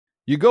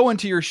You go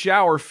into your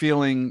shower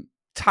feeling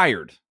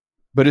tired,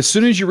 but as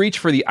soon as you reach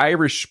for the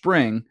Irish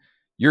Spring,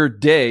 your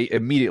day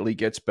immediately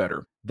gets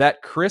better.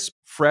 That crisp,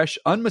 fresh,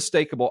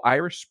 unmistakable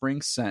Irish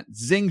Spring scent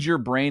zings your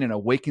brain and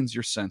awakens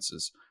your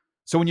senses.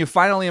 So when you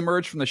finally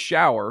emerge from the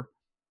shower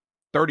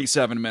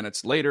 37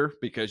 minutes later,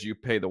 because you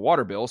pay the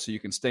water bill so you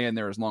can stay in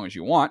there as long as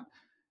you want,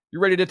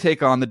 you're ready to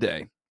take on the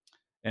day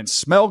and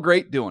smell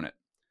great doing it.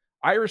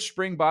 Irish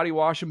Spring Body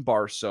Wash and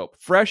Bar Soap.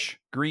 Fresh,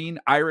 green,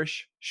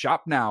 Irish.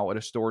 Shop now at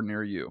a store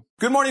near you.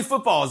 Good Morning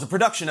Football is a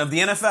production of the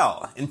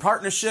NFL in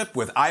partnership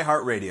with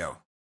iHeartRadio.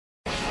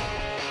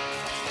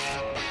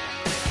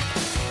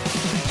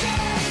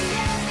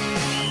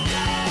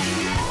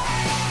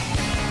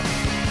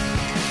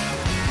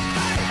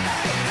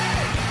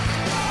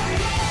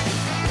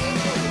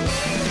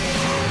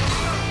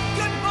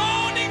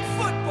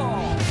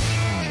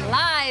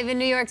 In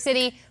New York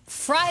City,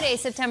 Friday,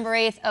 September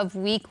 8th of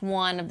week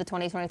 1 of the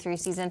 2023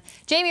 season.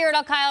 Jamie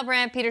Erdahl, Kyle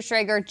Brandt, Peter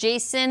Schrager,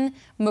 Jason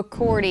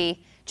McCourty.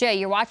 Jay,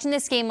 you're watching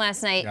this game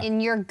last night. Yeah. In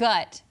your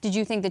gut, did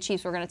you think the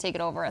Chiefs were going to take it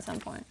over at some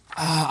point?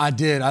 I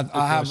did.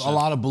 I have a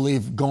lot of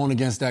belief going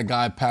against that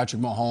guy,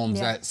 Patrick Mahomes,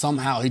 that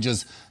somehow he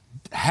just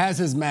has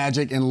his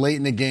magic, and late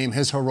in the game,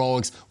 his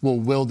heroics will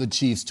will the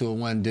Chiefs to a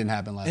win. Didn't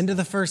happen last night. Into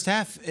the first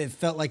half, it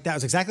felt like that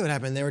was exactly what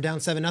happened. They were down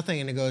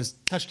 7-0, and it goes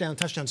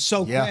touchdown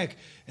so quick.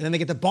 And then they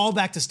get the ball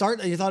back to start,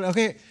 and you thought,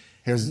 okay,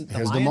 here's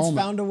the moment.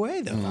 Found a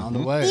way, though. Found a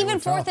way. Even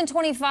 4th and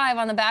 25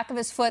 on the back of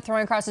his foot,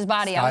 throwing across his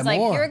body. I was like,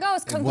 here it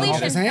goes, completion. I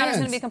thought it was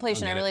going to be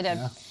completion. I really did.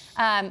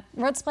 Yeah.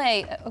 Let's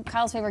play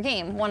Kyle's favorite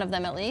game, one of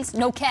them at least.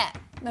 No cap.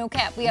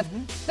 We have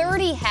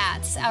 30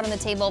 hats out on the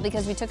table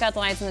because we took out the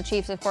Lions and the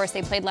Chiefs. Of course,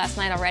 they played last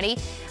night already.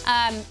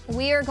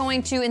 We are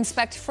going to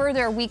inspect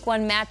further week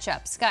 1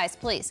 matchups. Guys,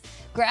 please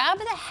grab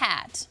the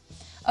hat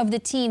of the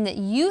team that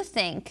you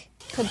think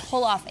could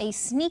pull off a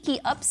sneaky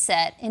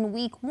upset in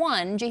week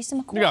 1.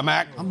 Jason McCoy. You got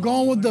Mac. I'm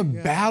going with the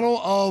Battle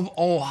of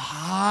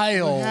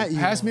Ohio.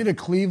 Pass me the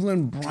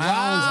Cleveland Browns.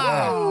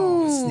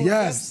 Wow.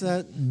 Yes.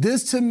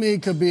 This to me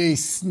could be a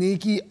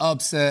sneaky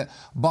upset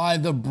by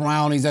the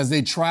Brownies as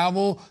they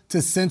travel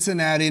to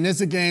Cincinnati. And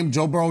it's a game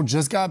Joe Burrow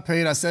just got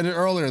paid. I said it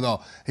earlier,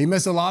 though. He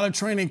missed a lot of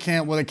training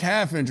camp with a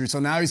calf injury, so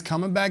now he's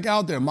coming back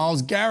out there.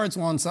 Myles Garrett's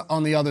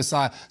on the other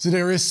side.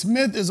 Zadarius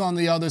Smith is on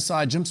the other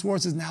side. Jim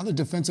Schwartz is now the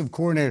defensive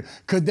coordinator.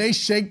 Could they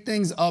shake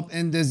things up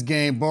in this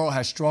game? Burrow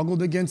has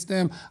struggled against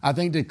them. I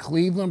think the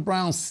Cleveland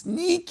Browns,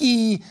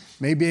 sneaky,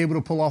 may be able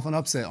to pull off an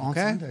upset on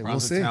Sunday.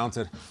 Browns are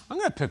talented. I'm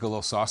going to pick a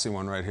little saucy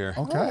one right here.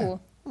 Okay. Ooh.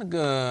 I'm going to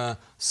go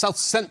South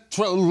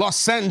Central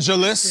Los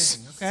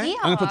Angeles. Okay.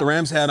 I'm going to put the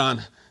Rams hat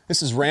on.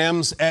 This is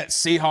Rams at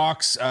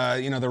Seahawks.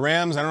 The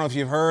Rams, I don't know if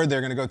you've heard,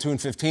 they're going to go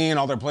 2-15.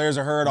 All their players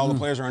are hurt. All the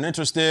players are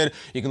uninterested.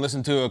 You can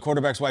listen to a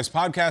quarterback's wife's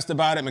podcast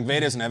about it.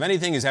 McVay doesn't have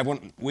anything. He's had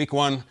week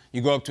 1.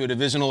 You go up to a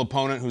divisional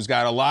opponent who's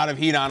got a lot of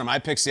heat on him. I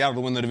picked Seattle to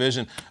win the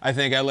division. I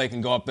think LA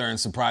can go up there and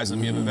surprise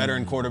them. You have a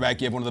veteran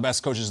quarterback. You have one of the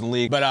best coaches in the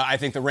league. But I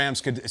think the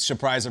Rams could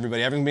surprise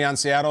everybody. Everything beyond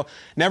Seattle.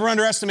 Never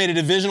underestimate a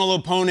divisional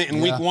opponent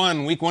in week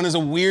 1. Week 1 is a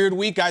weird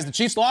week, guys. The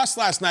Chiefs lost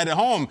last night at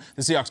home.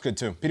 The Seahawks could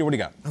too. Peter, what do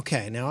you got?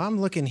 Okay, now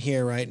I'm looking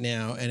here right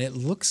now, and it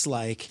looks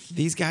like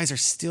these guys are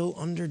still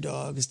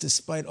underdogs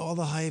despite all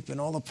the hype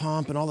and all the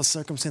pomp and all the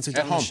circumstances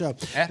on the show.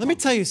 Let me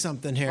tell you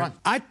something here.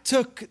 I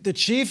took the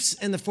Chiefs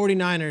and the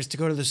 49ers to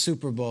go to the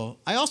Super Bowl.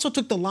 I also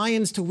took the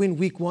Lions to win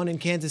week 1 in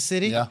Kansas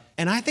City. Yeah.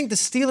 And I think the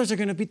Steelers are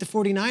going to beat the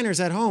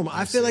 49ers at home.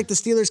 I feel like the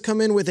Steelers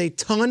come in with a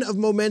ton of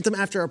momentum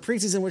after a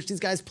preseason in which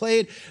these guys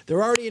played.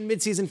 They're already in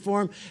midseason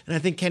form. And I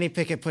think Kenny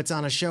Pickett puts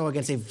on a show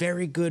against a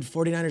very good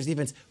 49ers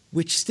defense,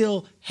 which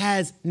still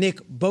has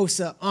Nick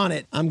Bosa on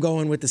it. I'm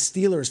going with the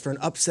Steelers for an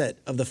upset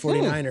of the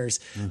 49ers.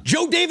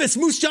 Joe Davis,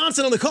 Moose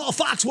Johnson on the call.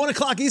 Fox, 1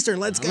 o'clock Eastern.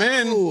 Let's go.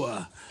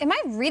 Am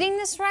I reading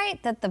this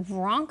right, that the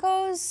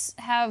Broncos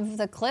have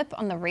the clip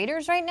on the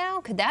Raiders right now?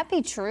 Could that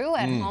be true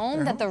at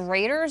home, that the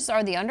Raiders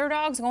are the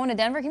underdogs going to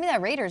Denver? Give me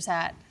that Raiders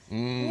hat. Give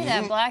me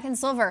that black and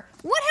silver.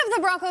 What have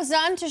the Broncos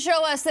done to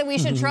show us that we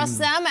should trust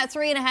them at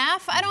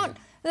 3.5?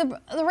 The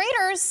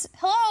Raiders,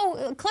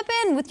 hello, clip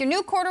in with your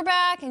new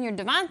quarterback and your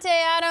Devontae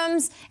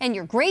Adams and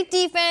your great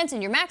defense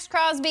and your Max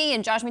Crosby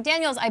and Josh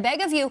McDaniels. I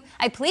beg of you,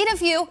 I plead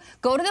of you,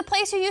 go to the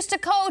place you used to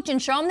coach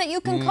and show them that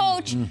you can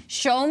coach.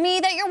 Show me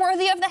that you're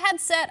worthy of the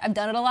headset. I've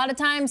done it a lot of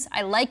times.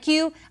 I like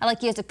you. I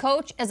like you as a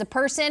coach, as a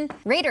person.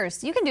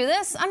 Raiders, you can do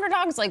this.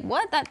 Underdogs, like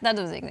what? That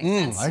doesn't make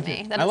sense to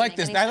me. I like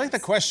this. I like the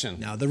question.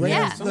 No, the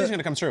Raiders. Something's going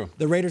to come true.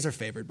 The Raiders are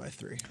favored by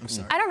 3. I'm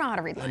sorry. I don't know how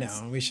to read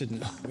lines. No, we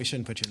shouldn't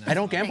put you in that. I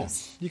don't gamble.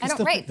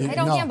 I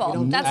don't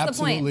gamble. That's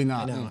the point. Absolutely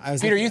not.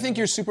 Peter, you think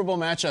your Super Bowl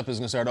matchup is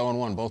going to start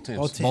 0-1, both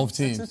teams? Both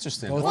teams. That's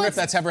interesting. I wonder if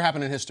that's ever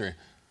happened in history.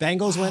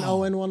 Bengals went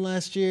 0-1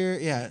 last year.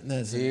 Yeah.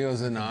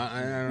 Eagles are not.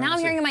 Now I'm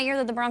hearing in my ear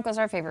that the Broncos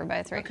are favored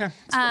by 3. Okay.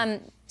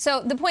 So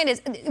the point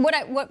is,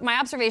 what my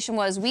observation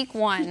was, week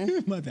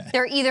 1, My bad.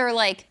 they're either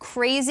like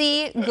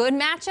crazy good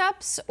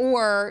matchups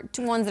or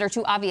ones that are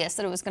too obvious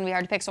that it was going to be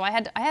hard to pick. So I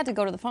had to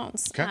go to the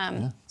phones.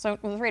 Okay. So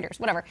with the Raiders,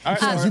 whatever. All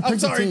right, I'm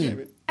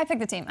sorry. I picked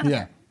the team. I don't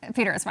care.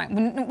 Peter, it's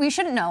fine. We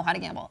shouldn't know how to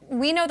gamble.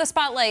 We know the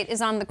spotlight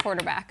is on the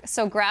quarterback.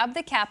 So grab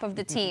the cap of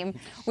the team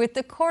with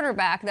the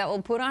quarterback that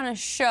will put on a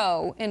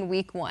show in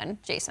week 1.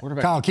 Jason.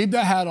 Kyle, keep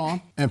that hat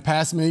on and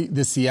pass me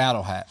the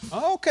Seattle hat.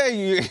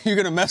 Okay, you're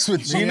going to mess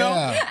with Gino?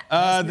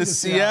 Yeah. The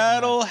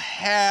Seattle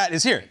hat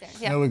is here.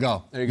 Yeah. There we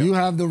go. There you go. You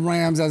have the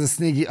Rams as a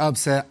sneaky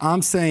upset.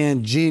 I'm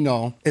saying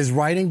Gino is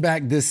writing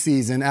back this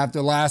season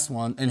after last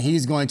one, and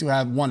he's going to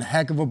have one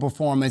heck of a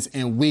performance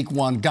in week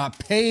 1. Got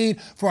paid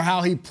for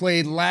how he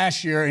played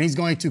last year, and he's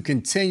going to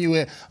continue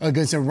it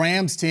against a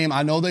Rams team.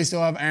 I know they still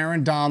have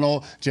Aaron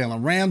Donald.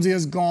 Jalen Ramsey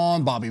is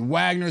gone. Bobby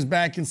Wagner's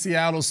back in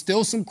Seattle.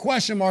 Still some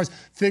question marks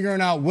figuring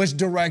out which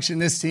direction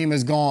this team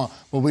is going.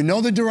 But we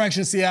know the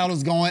direction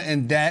Seattle's going,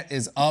 and that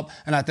is up.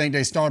 And I think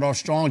they start off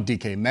strong.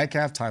 DK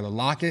Metcalf, Tyler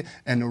Lockett,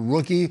 and the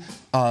rookie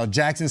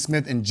Jackson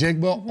Smith and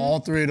Jigba. All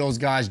 3 of those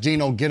guys.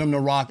 Gino, get them to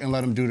rock and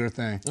let them do their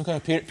thing. Okay,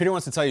 Peter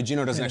wants to tell you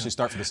Gino doesn't actually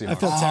start for the Seahawks. I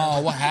feel terrible.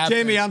 Oh, what happened?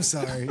 Jamie, I'm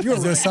sorry.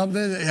 Is there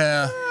something?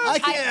 Yeah.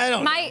 I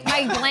don't.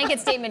 My blanket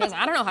statement is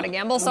I don't know how to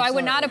gamble, so I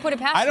would not have put it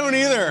past I don't you.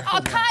 either. Oh,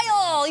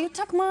 Kyle, you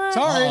took mine.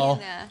 Sorry.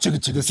 Yeah.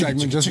 The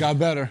segment just got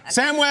better.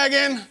 Sam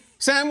Wagon,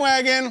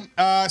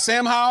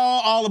 Sam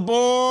Howell, all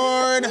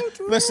aboard.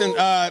 Listen,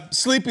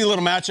 sleepy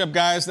little matchup,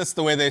 guys. That's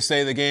the way they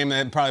say the game.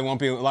 That probably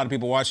won't be a lot of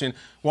people watching.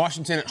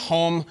 Washington at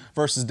home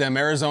versus them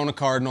Arizona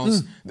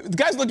Cardinals. The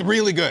guys looked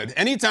really good.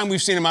 Anytime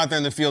we've seen him out there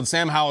in the field,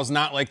 Sam Howell's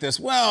not like this.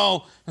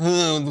 Well,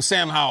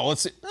 Sam Howell,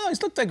 let's see. No,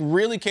 he's looked like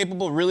really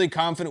capable, really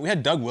confident. We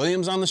had Doug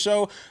Williams on the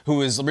show,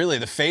 who is really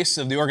the face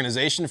of the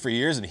organization for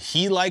years, and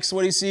he likes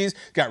what he sees.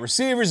 He's got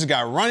receivers, he's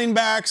got running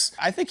backs.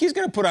 I think he's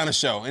going to put on a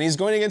show, and he's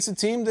going against a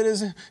team that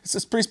is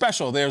it's pretty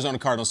special, the Arizona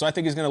Cardinals. So I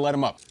think he's going to let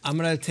him up. I'm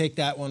going to take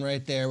that one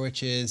right there,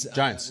 which is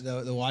Giants.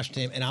 The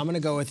Washington team, and I'm going to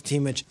go with a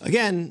team which,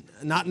 again,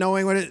 not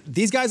knowing what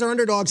these guys are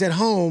underdogs at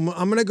home.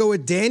 I'm going to go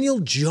with Daniel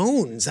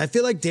Jones. I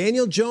feel like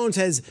Daniel Jones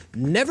has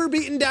never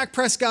beaten Dak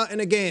Prescott in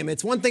a game.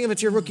 It's one thing if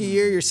it's your rookie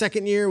year, your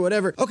second year,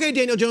 whatever. Okay,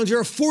 Daniel Jones,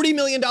 you're a $40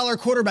 million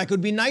quarterback. It would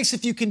be nice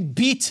if you can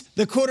beat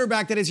the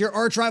quarterback that is your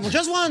arch rival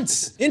just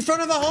once in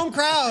front of a home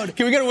crowd.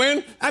 Can we get a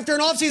win? After an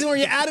offseason where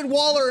you added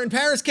Waller and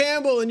Paris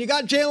Campbell and you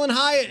got Jalen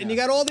Hyatt and you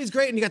got all these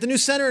great, and you got the new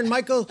center and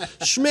Michael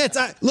Schmitz.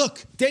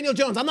 Look, Daniel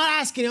Jones, I'm not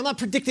asking you, I'm not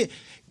predicting.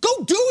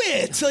 Go do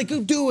it!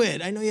 Go do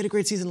it. I know you had a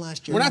great season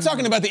last year. We're not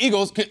talking about the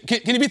Eagles. Can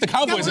you beat the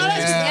Cowboys?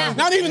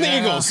 Not even the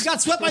Eagles. You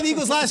got swept by the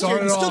Eagles last year.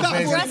 Start You it still off, got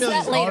baby. 40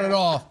 million. Start it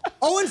off.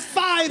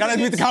 0-5. Gotta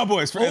beat the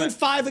Cowboys.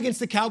 0-5 against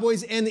the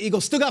Cowboys and the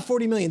Eagles. Still got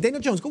 40 million. Daniel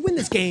Jones, go win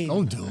this game.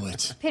 Don't do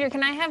it. Peter,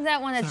 can I have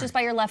that one that's just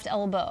by your left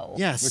elbow?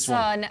 Yes. Which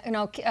one?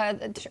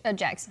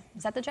 Jags.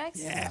 Is that the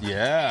Jags?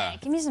 Yeah.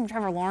 Give me some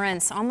Trevor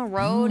Lawrence on the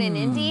road in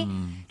Indy.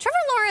 Trevor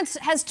Lawrence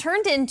has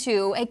turned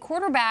into a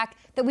quarterback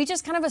that we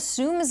just kind of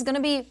assume is going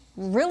to be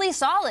really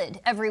solid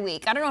every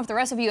week. I don't know if the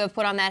rest of you have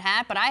put on that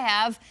hat, but I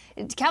have.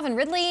 Calvin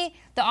Ridley,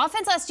 the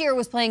offense last year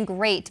was playing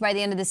great by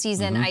the end of the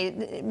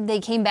season. They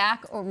came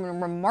back, a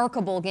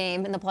remarkable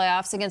game in the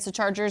playoffs against the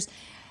Chargers.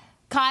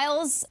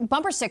 Kyle's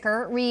bumper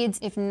sticker reads,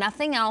 if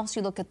nothing else,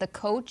 you look at the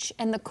coach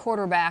and the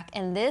quarterback,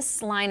 and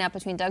this lineup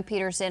between Doug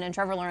Peterson and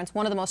Trevor Lawrence,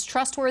 one of the most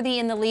trustworthy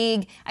in the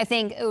league. I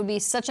think it would be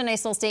such a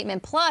nice little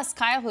statement. Plus,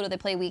 Kyle, who do they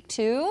play week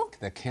 2?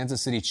 The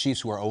Kansas City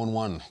Chiefs, who are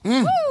 0-1.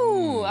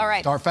 Woo! All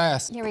right. Start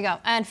fast. Here we go.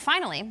 And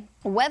finally,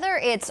 whether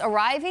it's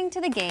arriving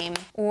to the game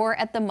or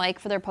at the mic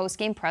for their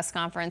post-game press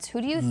conference,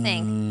 who do you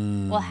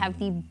think will have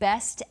the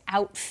best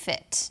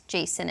outfit,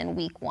 Jason, in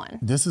week 1?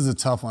 This is a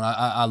tough one.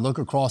 I look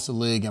across the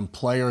league, and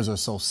players are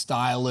so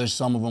stylish.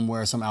 Some of them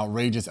wear some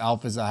outrageous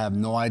outfits. I have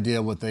no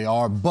idea what they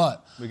are.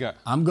 But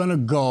I'm going to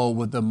go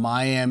with the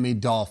Miami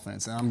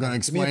Dolphins, and I'm going to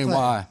explain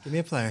why. Give me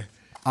a player.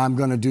 I'm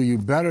going to do you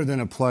better than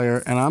a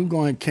player,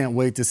 and can't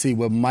wait to see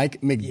what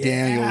Mike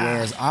McDaniel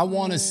wears. I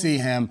want to see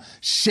him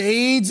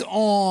shades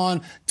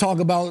on,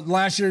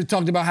 last year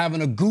talked about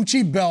having a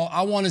Gucci belt.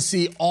 I want to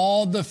see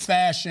all the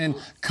fashion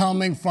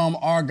coming from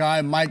our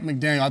guy, Mike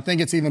McDaniel. I think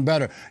it's even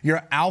better.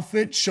 Your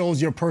outfit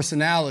shows your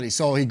personality.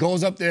 So he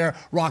goes up there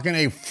rocking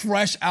a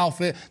fresh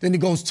outfit, then he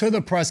goes to the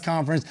press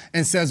conference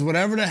and says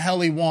whatever the hell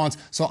he wants.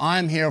 So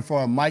I'm here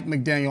for a Mike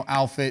McDaniel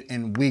outfit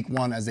in week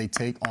 1 as they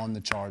take on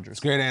the Chargers.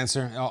 Great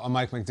answer.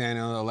 Mike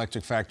McDaniel,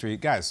 Electric Factory.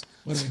 Guys.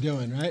 What are we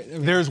doing, right?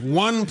 There's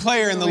one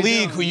player in the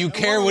league who you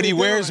care what he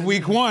wears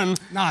week 1,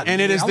 and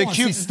it is the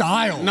cute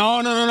style.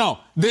 No.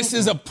 This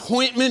is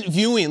appointment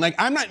viewing. Like,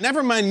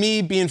 never mind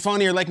me being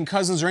funny or liking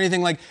Cousins or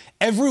anything. Like,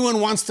 everyone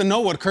wants to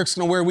know what Kirk's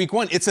going to wear week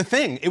 1. It's a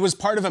thing. It was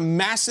part of a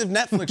massive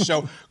Netflix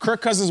show,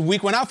 Kirk Cousins'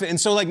 week 1 outfit. And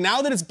so, like,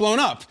 now that it's blown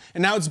up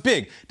and now it's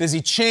big, does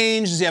he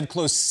change? Does he have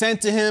clothes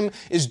sent to him?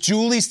 Is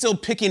Julie still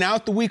picking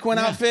out the week 1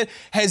 outfit?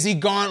 Has he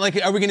gone, like,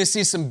 are we going to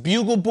see some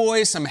Bugle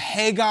Boy, some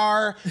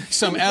Hagar,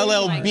 some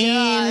LL Bean?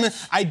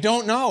 I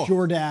don't know.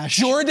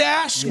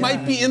 Jordash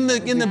might be in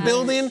the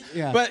building.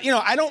 Yeah. But,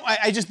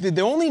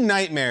 the only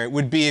nightmare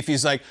would be if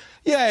he's like,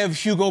 Yeah, I have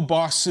Hugo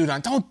Boss suit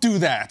on. Don't do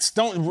that.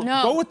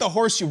 Go with the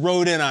horse you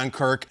rode in on,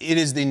 Kirk. It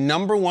is the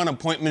 #1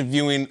 appointment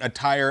viewing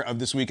attire of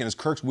this weekend. Is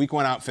Kirk's week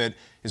 1 outfit.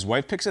 His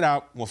wife picks it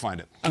out. We'll find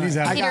it.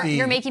 Peter,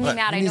 you're making me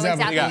mad. I know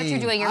exactly what you're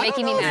doing. You're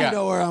making me mad. You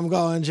know where I'm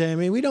going,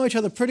 Jamie. We know each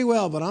other pretty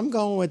well, but I'm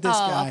going with this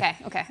guy.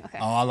 Okay.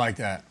 Oh, I like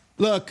that.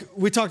 Look,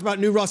 we talked about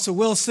new Russell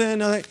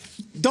Wilson.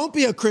 Don't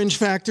be a cringe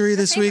factory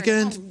this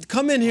weekend.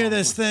 Come in here,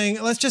 this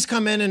thing. Let's just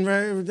come in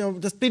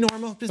and just be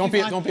normal. Just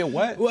don't be a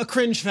what? A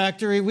cringe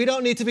factory. We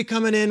don't need to be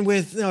coming in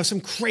with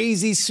some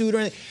crazy suit or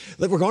anything.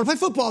 Look, we're going to play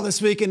football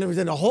this weekend. There's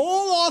been a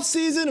whole off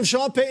season of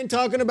Sean Payton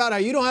talking about how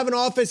you don't have an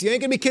office, you ain't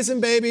gonna be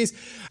kissing babies.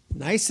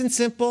 Nice and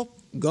simple.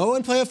 Go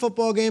and play a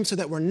football game so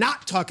that we're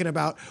not talking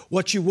about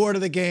what you wore to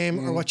the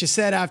game or what you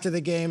said after the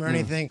game or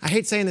anything. I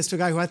hate saying this to a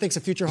guy who I think is a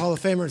future Hall of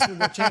Famer and Super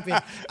Bowl champion.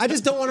 I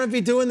just don't want to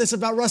be doing this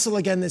about Russell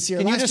again this year.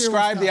 Can you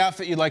describe the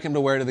outfit you'd like him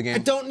to wear to the game? I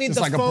don't need Just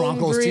the like a foam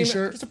Broncos green,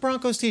 t-shirt? Just a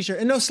Broncos t-shirt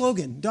and no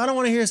slogan. I don't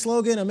want to hear a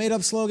slogan, a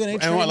made-up slogan.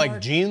 And what,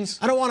 like jeans?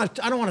 I don't want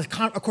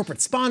a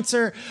corporate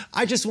sponsor.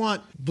 I just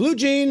want blue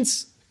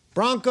jeans.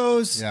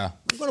 Broncos. Yeah.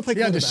 We're going to play. He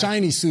had the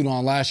shiny suit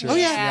on last year. Oh,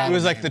 yeah. It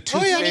was like the And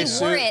he toothpaste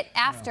wore suit. it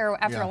after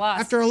a loss.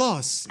 After a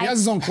loss. He has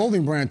his own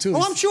clothing brand, too.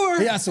 Oh, I'm sure.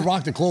 He has to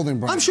rock the clothing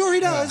brand. I'm sure he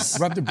does.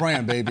 Rep the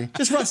brand, baby.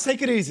 Just Russ,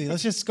 take it easy.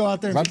 Let's just go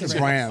out there and Rep make the it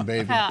brand,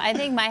 baby. I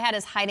think my hat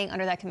is hiding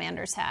under that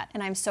Commander's hat,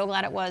 and I'm so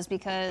glad it was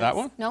because That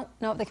one? No,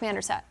 the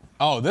Commander's hat.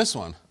 Oh, this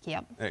one.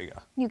 Yep. There you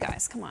go. You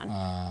guys, come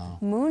on.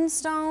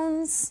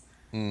 Moonstones,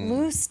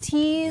 loose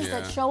tees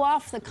that show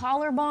off the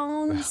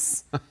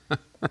collarbones,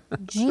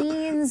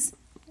 jeans,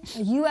 a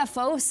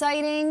UFO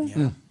sighting.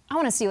 Yeah. I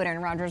want to see what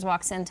Aaron Rodgers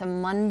walks into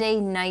Monday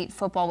Night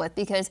Football with,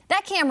 because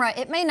that camera,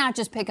 it may not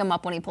just pick him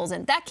up when he pulls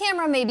in. That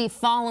camera may be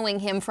following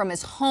him from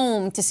his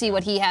home to see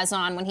what he has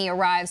on when he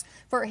arrives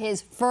for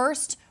his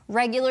first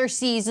regular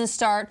season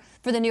start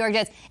for the New York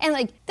Jets.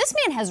 And, this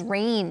man has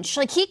range.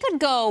 He could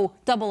go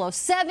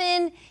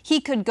 007. He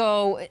could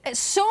go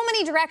so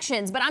many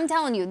directions. But I'm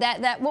telling you,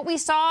 that what we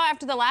saw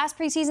after the last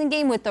preseason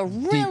game with the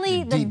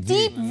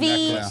deep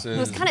V, it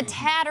was kind of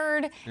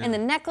tattered, and the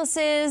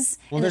necklaces,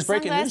 Well, and there's the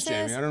breaking news,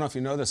 sunglasses. Jamie. I don't know if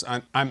you know this.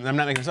 I'm not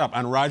making this up.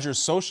 On Rodgers'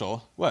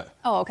 social, what?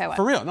 Oh, okay, what?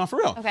 For real. No, for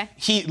real. Okay.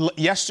 He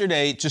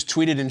yesterday just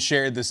tweeted and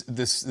shared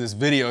this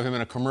video of him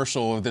in a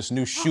commercial of this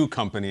new shoe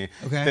company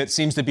that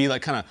seems to be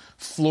kind of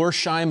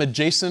Florsheim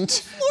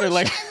adjacent.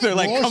 They're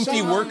like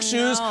comfy work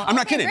shoes. I'm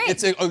not kidding.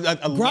 great. It's a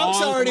Gronk's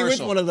long already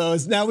commercial. with one of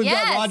those. Now we've got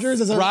Yes.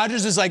 Rodgers.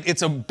 Rodgers is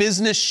it's a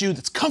business shoe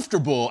that's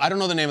comfortable. I don't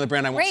know the name of the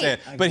brand. I won't say it.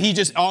 But he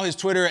just, all his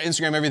Twitter,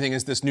 Instagram, everything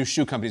is this new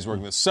shoe company he's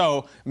working with.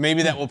 So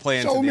maybe that will play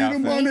into Show the me the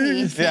outfit.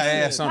 money.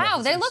 Yeah.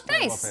 Wow, they look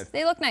nice.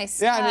 They look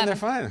nice. Yeah, I mean, they're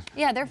fine.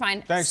 Yeah, they're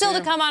fine. Thanks, Still to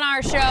Sam. come on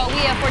our show,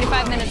 we have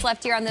 45 minutes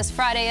left here on this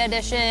Friday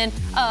edition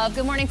of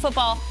Good Morning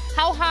Football.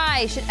 How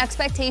high should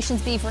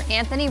expectations be for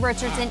Anthony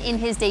Richardson in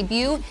his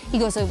debut? He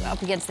goes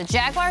up against the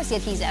Jaguars,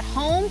 yet he's at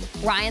home.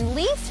 Ryan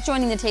Leaf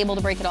joining the table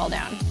to break it all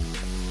down.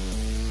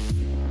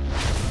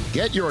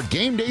 Get your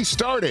game day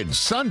started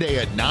Sunday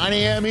at 9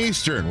 a.m.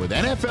 Eastern with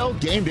NFL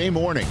Game Day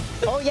Morning.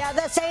 Oh, yeah,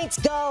 the Saints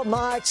go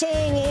marching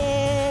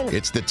in.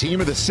 It's the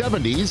team of the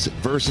 70s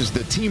versus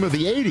the team of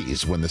the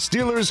 80s when the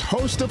Steelers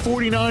host the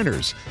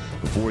 49ers.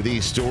 Before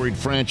these storied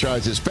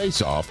franchises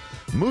face off,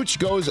 Mooch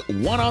goes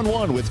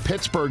one-on-one with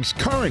Pittsburgh's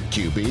current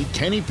QB,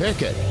 Kenny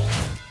Pickett.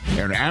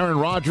 And Aaron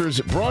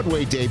Rodgers'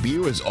 Broadway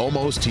debut is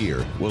almost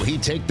here. Will he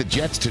take the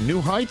Jets to new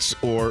heights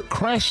or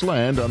crash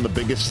land on the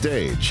biggest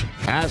stage?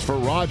 As for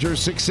Rodgers'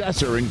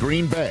 successor in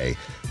Green Bay,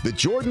 the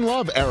Jordan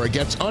Love era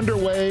gets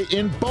underway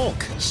in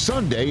bulk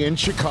Sunday in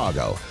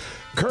Chicago.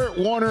 Kurt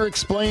Warner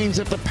explains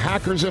that the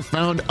Packers have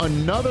found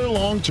another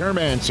long-term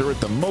answer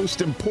at the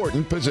most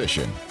important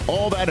position.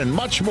 All that and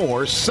much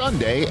more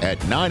Sunday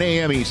at 9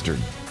 a.m. Eastern.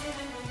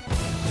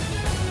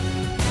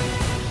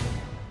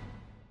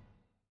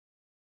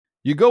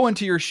 You go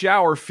into your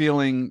shower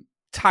feeling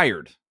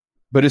tired,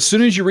 but as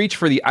soon as you reach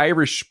for the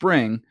Irish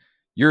Spring,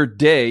 your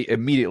day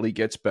immediately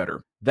gets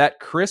better. That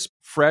crisp,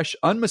 fresh,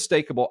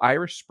 unmistakable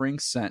Irish Spring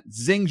scent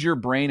zings your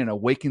brain and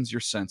awakens your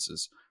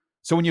senses.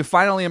 So when you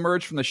finally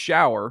emerge from the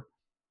shower,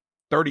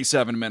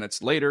 37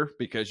 minutes later,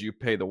 because you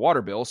pay the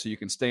water bill so you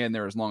can stay in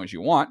there as long as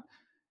you want,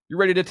 you're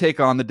ready to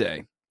take on the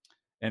day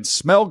and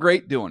smell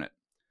great doing it.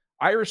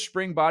 Irish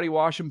Spring Body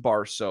Wash and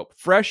Bar Soap.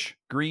 Fresh,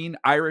 green,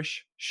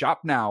 Irish. Shop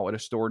now at a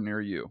store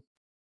near you.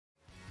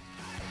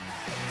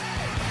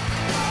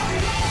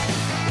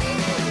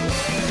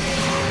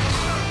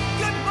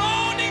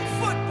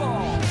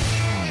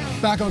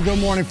 Back on Good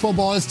Morning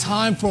Football, it's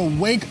time for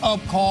Wake Up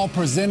Call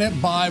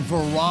presented by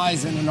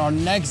Verizon. And our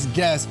next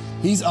guest,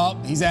 he's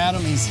up, he's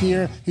Adam, he's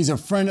here. He's a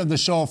friend of the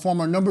show, a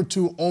former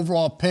 #2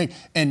 overall pick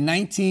in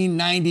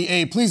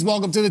 1998. Please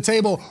welcome to the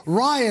table,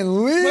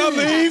 Ryan Leaf. What up,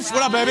 Leaf?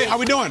 What up, baby? How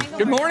we doing?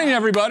 Good morning,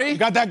 everybody. You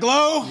got that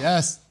glow?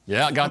 Yes.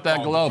 Yeah, got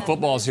that glow.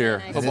 Football's here.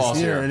 Nice. Football's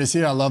here. It is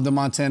here. I love the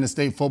Montana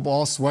State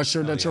football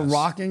sweatshirt that you're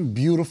rocking.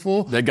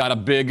 Beautiful. They got a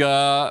big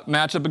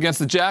matchup against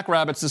the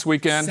Jackrabbits this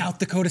weekend. South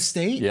Dakota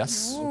State?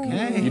 Yes.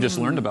 Okay. You just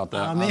learned about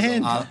that. I'm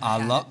in.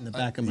 I love in the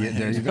back of my head.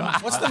 There you go.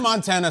 What's the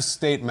Montana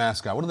State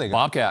mascot? What do they got?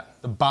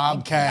 Bobcat. The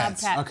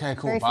Bobcats. Bobcat. Okay,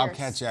 cool. Very Bobcat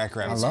fierce.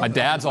 Jackrabbits. My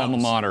dad's alma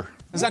mater.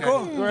 Is that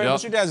cool?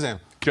 What's your dad's name?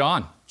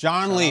 John.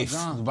 John Leaf.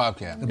 John. The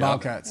Bobcat. The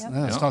Bobcats.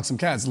 Let's talk some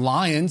cats.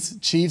 Lions,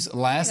 Chiefs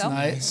last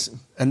night.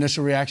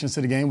 Initial reactions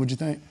to the game. What'd you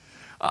think?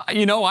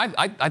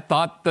 I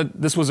thought that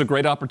this was a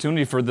great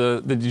opportunity for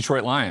the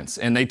Detroit Lions,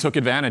 and they took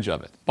advantage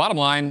of it. Bottom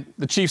line,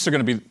 the Chiefs are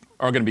going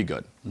to be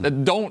good.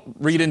 Don't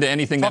read into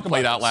anything that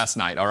played out last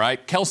night, all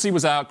right? Kelsey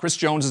was out. Chris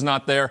Jones is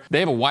not there. They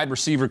have a wide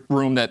receiver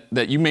room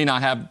that you may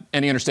not have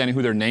any understanding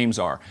who their names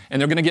are.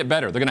 And they're going to get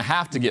better. They're going to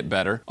have to get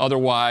better.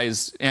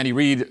 Otherwise, Andy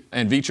Reid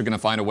and Veach are going to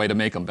find a way to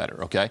make them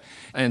better, okay?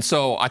 And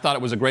so I thought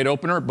it was a great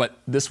opener, but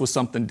this was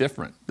something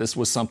different. This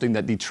was something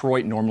that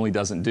Detroit normally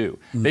doesn't do.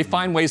 They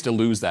find ways to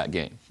lose that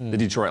game, the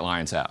Detroit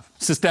Lions have,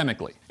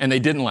 systemically. And they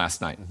didn't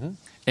last night.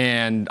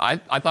 And I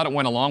thought it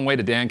went a long way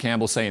to Dan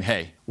Campbell saying,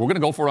 hey, we're going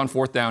to go for it on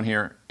fourth down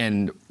here,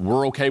 and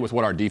we're okay with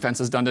what our defense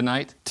has done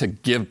tonight to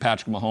give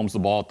Patrick Mahomes the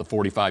ball at the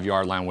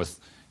 45-yard line with,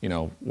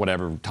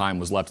 whatever time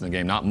was left in the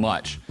game, not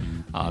much.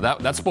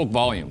 That spoke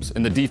volumes,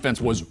 and the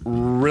defense was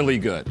really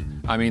good.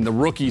 I mean, the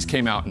rookies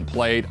came out and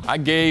played. I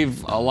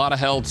gave a lot of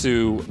hell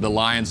to the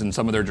Lions and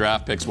some of their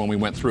draft picks when we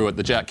went through it.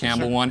 The Jack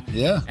Campbell one,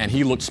 Yeah. and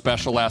he looked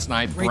special last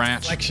night. Great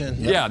Branch, deflection.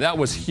 yeah, that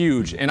was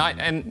huge.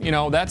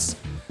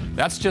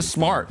 That's just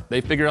smart.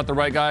 They figured out the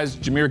right guys.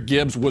 Jahmyr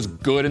Gibbs was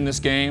good in this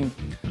game.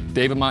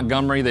 David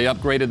Montgomery, they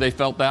upgraded. They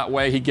felt that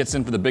way. He gets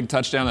in for the big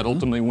touchdown that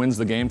ultimately wins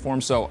the game for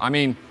him. So, I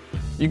mean,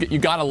 you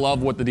got to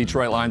love what the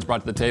Detroit Lions brought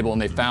to the table, and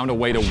they found a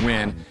way to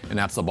win, and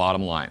that's the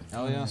bottom line.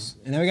 Oh, yes.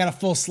 And then we got a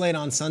full slate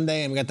on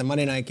Sunday, and we got the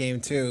Monday night game,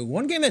 too.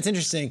 One game that's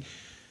interesting.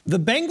 The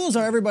Bengals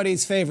are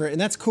everybody's favorite, and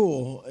that's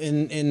cool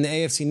in the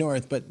AFC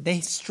North, but they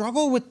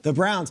struggle with the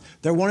Browns.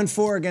 They're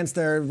 1-4 against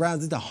their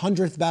Browns. It's the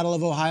 100th Battle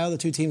of Ohio, the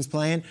two teams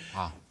playing.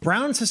 Wow.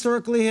 Browns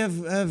historically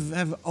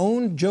have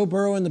owned Joe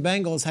Burrow and the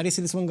Bengals. How do you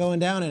see this one going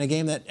down in a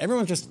game that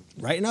everyone's just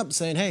writing up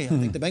saying, hey, I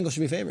think the Bengals should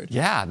be favored?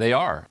 Yeah, they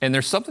are. And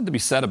there's something to be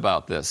said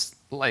about this.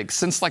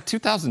 Since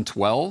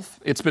 2012,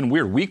 it's been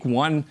weird. Week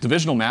 1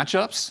 divisional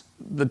matchups,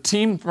 the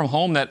team from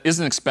home that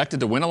isn't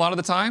expected to win a lot of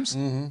the times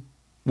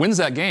wins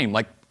that game.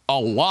 A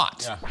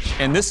lot. Yeah.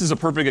 And this is a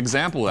perfect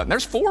example of that. And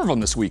there's 4 of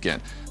them this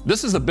weekend.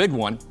 This is a big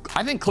one.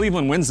 I think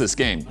Cleveland wins this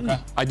game. Okay.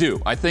 I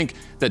do. I think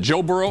that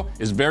Joe Burrow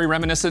is very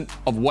reminiscent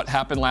of what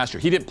happened last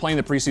year. He didn't play in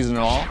the preseason at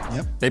all.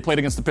 Yep. They played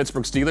against the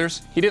Pittsburgh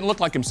Steelers. He didn't look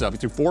like himself. He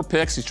threw 4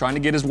 picks. He's trying to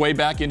get his way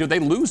back into it. They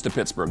lose to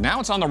Pittsburgh. Now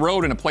it's on the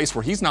road in a place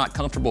where he's not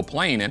comfortable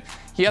playing in.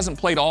 He hasn't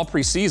played all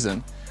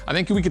preseason. I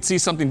think we could see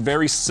something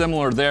very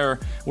similar there.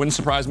 Wouldn't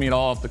surprise me at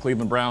all if the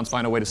Cleveland Browns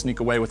find a way to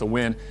sneak away with a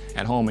win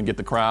at home and get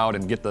the crowd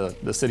and get the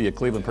city of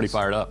Cleveland pretty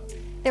fired up.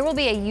 There will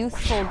be a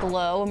youthful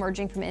glow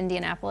emerging from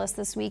Indianapolis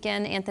this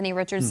weekend. Anthony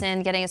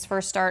Richardson getting his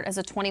first start as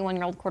a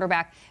 21-year-old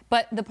quarterback.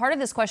 But the part of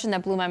this question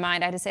that blew my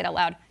mind, I had to say it out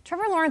loud.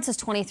 Trevor Lawrence is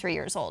 23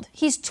 years old.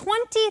 He's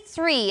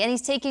 23, and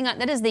he's taking on,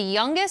 that is the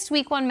youngest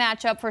Week 1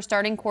 matchup for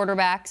starting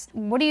quarterbacks.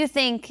 What do you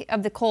think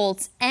of the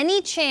Colts?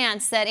 Any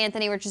chance that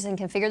Anthony Richardson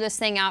can figure this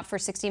thing out for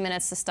 60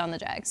 minutes to stun the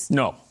Jags?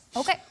 No.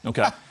 Okay.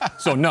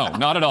 So, no,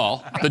 not at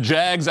all. The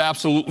Jags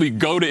absolutely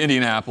go to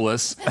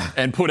Indianapolis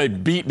and put a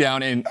beat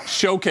down and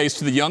showcase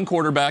to the young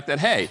quarterback that,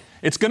 hey,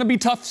 it's going to be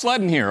tough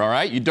sledding here, all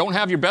right? You don't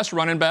have your best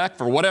running back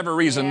for whatever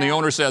reason. Yeah. The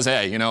owner says,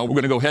 hey, we're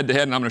going to go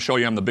head-to-head, and I'm going to show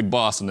you I'm the big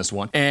boss in this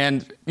one.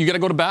 And you got to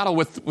go to battle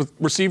with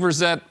receivers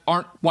that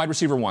aren't wide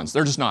receiver ones.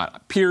 They're just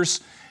not.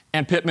 Pierce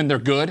and Pittman, they're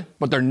good,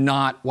 but they're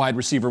not wide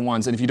receiver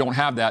ones. And if you don't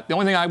have that, the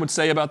only thing I would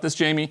say about this,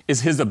 Jamie,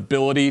 is his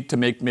ability to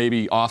make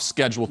maybe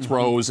off-schedule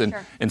throws and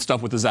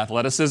stuff with his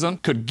athleticism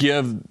could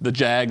give the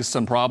Jags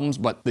some problems.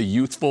 But the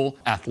youthful,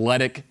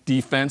 athletic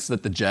defense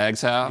that the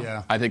Jags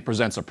have, I think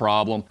presents a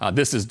problem.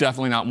 This is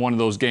definitely not one of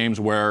those games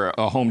where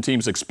a home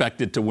team's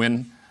expected to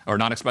win or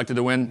not expected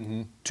to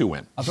win, to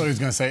win. I thought he was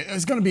going to say,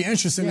 it's going to be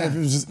interesting if it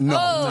was just, no.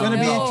 It's going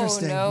to be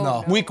interesting.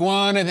 No. Week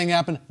 1, anything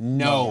happened?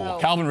 No.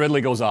 Calvin Ridley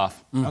goes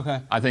off.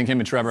 Okay. I think him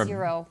and Trevor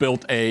have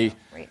built a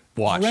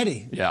watch.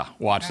 Already? Yeah,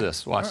 watch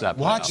this. Watch that.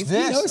 Watch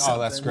this. Oh,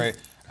 that's great.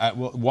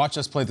 Well, watch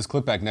us play this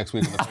clip back next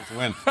week and let's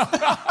win.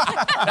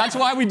 That's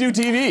why we do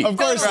TV. Of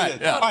course it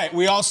is. Yeah. All right,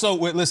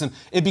 listen,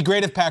 it'd be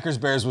great if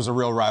Packers-Bears was a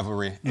real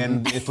rivalry.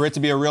 And for it to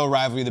be a real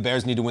rivalry, the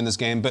Bears need to win this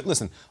game. But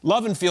listen,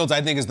 Love and Fields,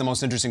 I think, is the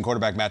most interesting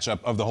quarterback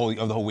matchup of the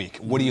whole week.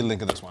 What do you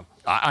think of this one?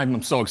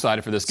 I'm so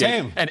excited for this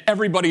game. Same. And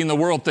everybody in the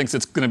world thinks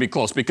it's going to be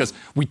close because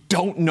we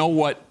don't know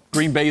what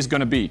Green Bay is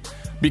going to be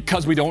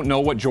because we don't know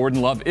what Jordan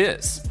Love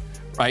is.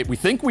 Right? We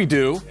think we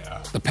do.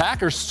 Yeah. The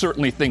Packers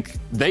certainly think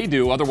they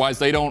do. Otherwise,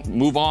 they don't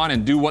move on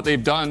and do what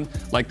they've done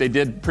like they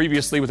did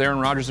previously with Aaron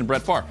Rodgers and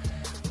Brett Favre.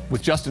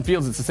 With Justin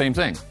Fields, it's the same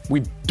thing.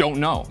 We don't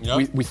know.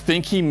 Yep. We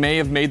think he may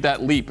have made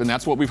that leap, and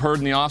that's what we've heard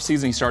in the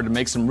offseason. He started to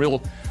make some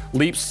real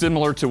leaps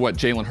similar to what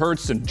Jalen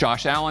Hurts and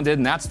Josh Allen did,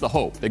 and that's the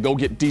hope. They go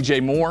get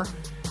DJ Moore.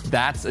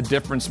 That's a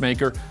difference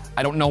maker.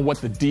 I don't know what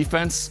the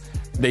defense.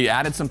 They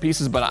added some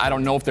pieces, but I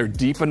don't know if they're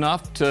deep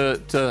enough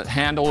to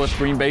handle if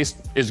Green Bay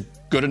is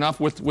good enough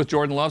with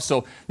Jordan Love.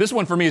 So this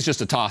one for me is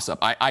just a toss-up.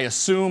 I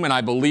assume and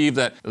I believe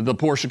that the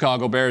poor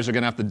Chicago Bears are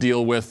going to have to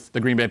deal with the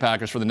Green Bay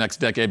Packers for the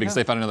next decade because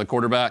they found another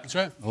quarterback. That's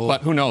right.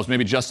 But who knows?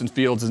 Maybe Justin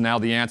Fields is now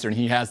the answer, and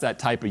he has that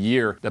type of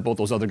year that both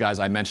those other guys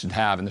I mentioned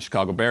have, and the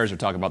Chicago Bears are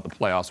talking about the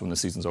playoffs when the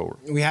season's over.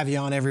 We have you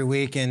on every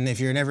week, and if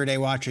you're an everyday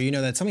watcher, you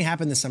know that something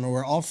happened this summer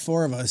where all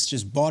four of us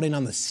just bought in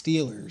on the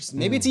Steelers.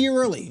 Maybe it's a year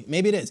early.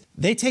 Maybe it is.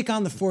 They take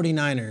on the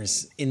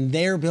 49ers in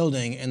their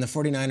building, and the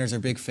 49ers are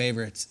big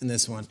favorites in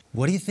this one.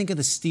 What do you think of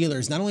the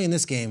Steelers, not only in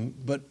this game,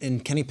 but in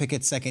Kenny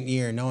Pickett's second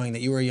year, knowing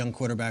that you were a young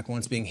quarterback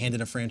once being handed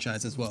a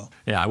franchise as well?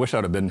 Yeah, I wish I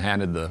would have been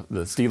handed the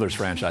Steelers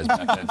franchise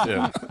back then,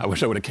 too. I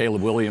wish I would have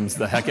Caleb Williams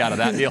the heck out of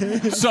that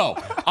deal. So,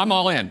 I'm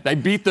all in. They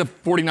beat the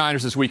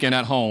 49ers this weekend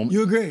at home.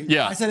 You agree?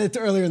 Yeah. I said it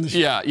earlier in the show.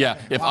 Yeah.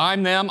 If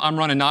I'm them, I'm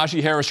running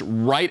Najee Harris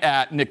right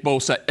at Nick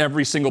Bosa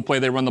every single play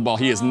they run the ball.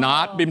 He has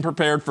not been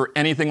prepared for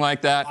anything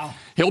like that. Wow.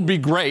 He'll be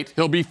great.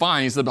 He'll be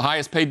fine. He's the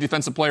highest paid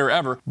defensive player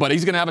ever. But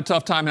he's going to have a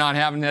tough time not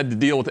having had to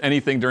deal with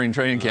anything during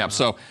training camp.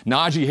 So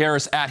Najee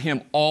Harris at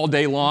him all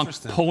day long,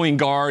 pulling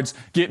guards,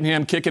 getting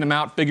him, kicking him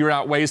out, figure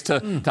out ways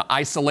to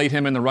isolate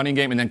him in the running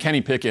game. And then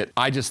Kenny Pickett,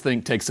 I just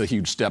think, takes a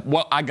huge step.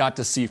 What I got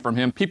to see from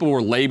him, people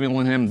were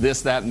labeling him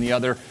this, that, and the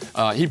other.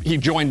 He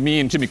joined me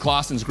and Jimmy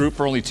Clausen's group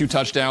for only 2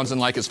 touchdowns in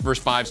like his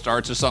first 5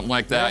 starts or something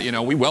like that. You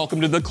know, we welcome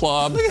to the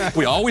club.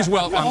 We always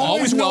I'm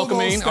always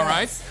welcoming, all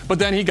right? But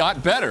then he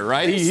got better,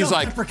 right? He's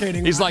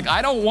like,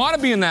 I don't want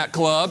to be in that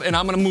club, and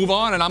I'm going to move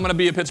on, and I'm going to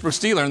be a Pittsburgh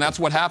Steeler. And that's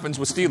what happens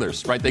with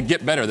Steelers, right? They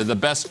get better. They're the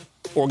best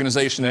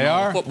organization in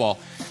all of football.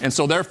 And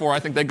so, therefore, I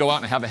think they go out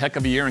and have a heck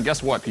of a year. And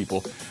guess what,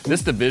 people?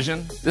 This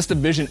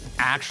division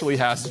actually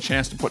has the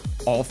chance to put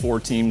all 4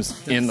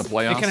 teams in the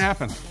playoffs. It can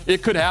happen.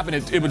 It could happen.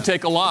 It would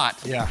take a lot.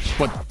 Yeah.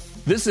 But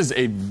this is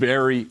a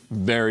very,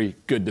 very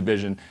good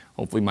division.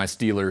 Hopefully my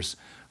Steelers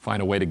find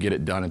a way to get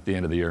it done at the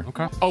end of the year.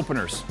 Okay.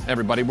 Openers,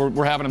 everybody.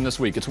 We're having them this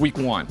week. It's week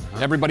 1.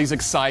 Everybody's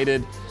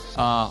excited.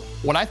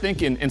 What I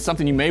think in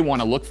something you may want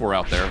to look for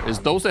out there is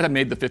those that have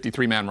made the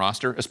 53-man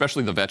roster,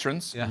 especially the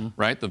veterans,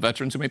 right? The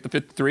veterans who made the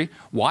 53.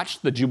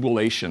 Watch the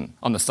jubilation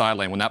on the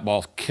sideline when that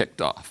ball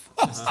kicked off.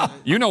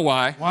 You know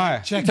why. Why?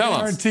 Check Tell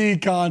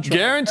guaranteed contract.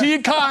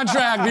 Guaranteed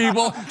contract,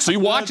 people. So you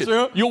watch it.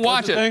 True. You'll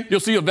watch That's the it. thing. You'll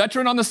see a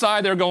veteran on the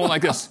side there going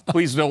like this.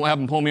 Please don't have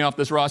them pull me off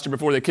this roster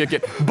before they kick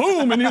it.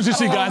 Boom! And you'll just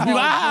see guys be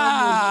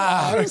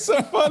like, That's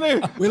so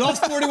funny. We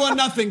lost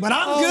 41-0, but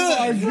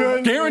I'm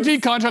good.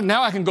 Guaranteed contract.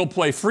 Now I can go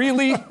play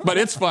freely, but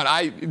it's fun.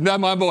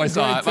 My boy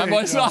saw it. My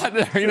boy saw it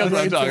there. He knows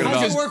what I'm talking How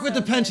does it about. work with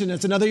the pension?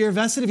 It's another year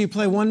vested. If you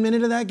play 1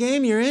 minute of that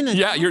game, you're in.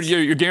 Yeah,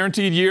 your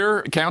guaranteed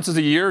year counts as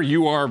a year.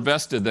 You are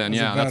vested then.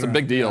 Yeah, that's a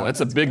big deal.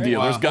 It's a big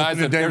deal. There's guys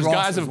that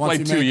have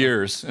played 2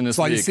 years in this That's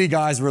why league. you see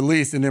guys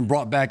released and then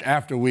brought back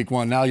after week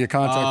 1. Now your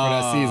contract for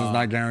that season is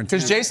not guaranteed.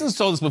 Because Jason's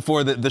told us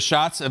before that the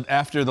shots of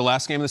after the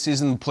last game of the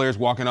season, players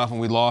walking off and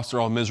we lost, they're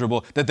all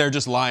miserable, that they're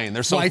just lying.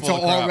 They're so Flights full are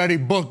of crap. already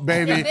booked,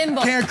 baby. Been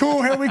booked.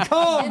 Cancun, here we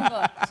come.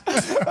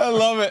 I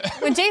love it.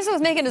 When Jason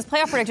was making his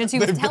playoff predictions, he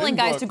was telling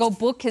guys to go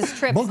book his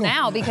trips Book 'em.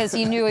 now because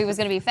he knew he was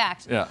going to be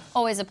fact. Yeah.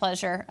 Always a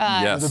pleasure.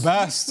 Yes. The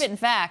best. Spitting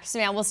facts.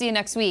 Yeah, we'll see you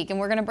next week, and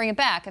we're going to bring it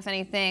back if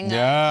anything.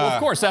 Yeah. Well, of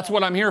course, that's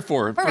what I'm here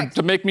for. Perfect.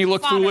 To make me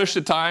look Fodder. foolish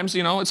at times,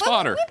 it's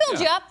fodder. We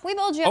build you up. We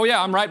build you up. Oh,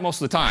 yeah, I'm right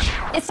most of the time.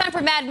 It's time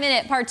for Mad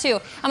Minute Part 2.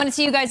 I'm going to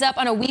see you guys up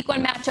on a Week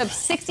 1 matchup.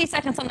 60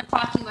 seconds on the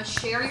clock. You must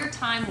share your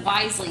time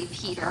wisely,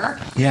 Peter.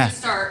 Yeah. To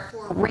start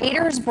for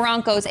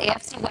Raiders-Broncos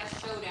AFC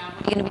West Showdown.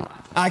 What are you going to be watching?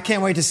 I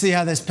can't wait to see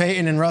how this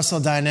Peyton and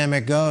Russell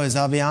dynamic goes.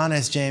 I'll be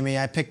honest, Jamie.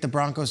 I picked the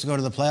Broncos to go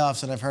to the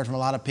playoffs, and I've heard from a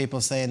lot of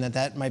people saying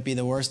that might be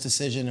the worst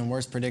decision and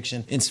worst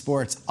prediction in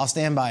sports. I'll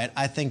stand by it.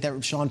 I think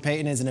that Sean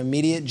Payton is an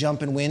immediate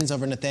jump in wins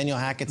over Nathaniel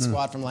Hackett's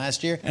squad from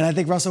last year, and I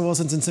think Russell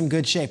Wilson's in some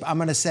good shape. I'm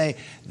going to say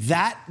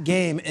that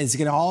game is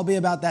going to all be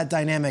about that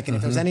dynamic, and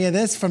if there's any of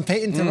this from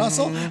Peyton to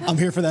Russell, I'm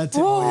here for that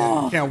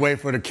too. Can't wait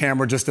for the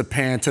camera just to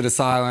pan to the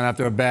sideline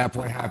after a bad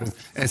play happens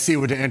and see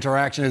what the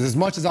interaction is. As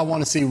much as I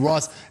want to see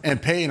Russ and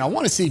Peyton, I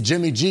want to see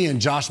Jimmy G and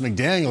Josh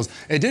McDaniels.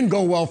 It didn't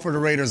go well for the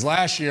Raiders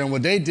last year, and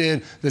what they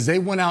did is they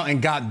went out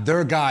and got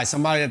their guy,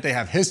 somebody that they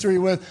have history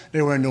with.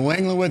 They were in New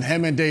England with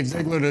him and Dave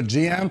Ziegler, the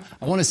GM.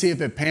 I want to see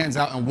if it pans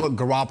out and what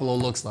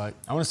Garoppolo looks like.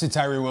 I want to see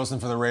Tyree Wilson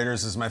for the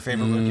Raiders as my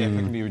favorite rookie. I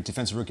think he'll be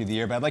Defensive Rookie of the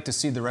Year. But I'd like to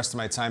cede the rest of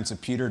my time to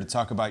Peter to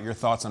talk about your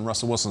thoughts on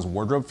Russell Wilson's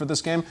wardrobe for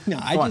this game. No,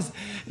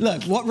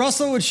 look, what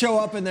Russell would show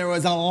up, and there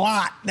was a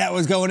lot that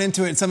was going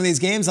into it in some of these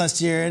games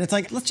last year, and it's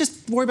like, let's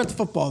just worry about the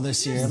football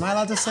this year. Am I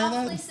allowed to say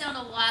that? You sound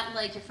a lot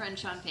like your friend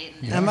Sean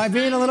Payton. Am I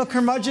being a little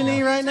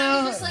curmudgeon-y right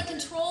now? Just like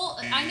control.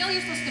 I know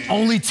you're supposed to control.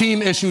 Only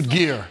team-issued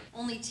gear.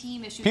 Only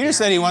team issued Peter gear.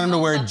 said he wanted him to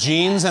wear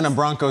jeans and a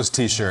Broncos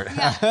t-shirt.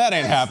 That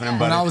ain't happening,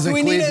 When I buddy. was in Do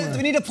we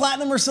Cleveland, need a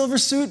platinum or silver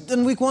suit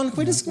in week 1? Can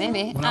we just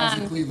Maybe. when I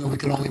was in Cleveland, we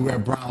could only wear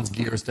Browns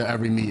gears to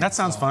every meeting. That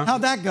sounds fun.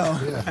 How'd that go?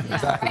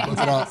 Exactly. Right, Look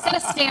it up. set a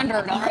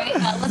standard, all right?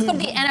 Let's go to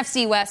the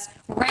NFC West.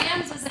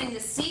 Rams visiting the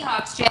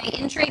Seahawks. Jay,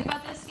 intrigued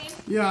about this game?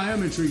 Yeah, I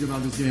am intrigued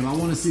about this game. I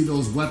want to see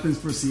those weapons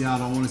for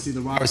Seattle. I want to see the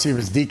wide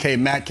receivers, DK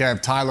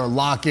Metcalf, Tyler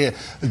Lockett,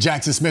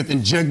 Jackson Smith,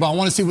 and Jigba. I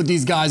want to see what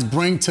these guys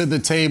bring to the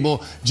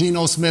table.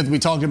 Geno Smith, we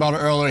talked about it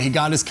earlier. He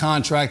got his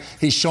contract.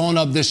 He's showing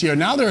up this year.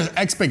 Now there are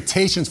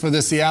expectations for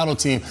this Seattle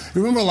team.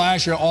 Remember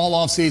last year, all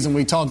offseason,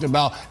 we talked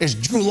about is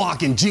Drew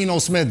Lock and Geno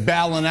Smith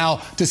battling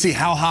out to see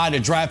how high the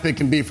draft pick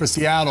can be for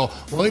Seattle.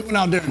 Well, he went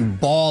out there and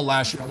balled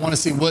last year. I want to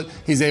see what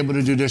he's able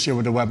to do this year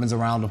with the weapons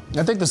around him.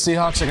 I think the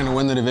Seahawks are going to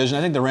win the division.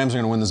 I think the Rams are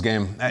going to win this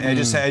game.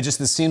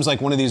 This seems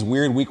like one of these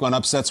weird week one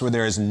upsets where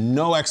there is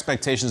no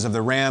expectations of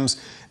the Rams.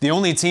 The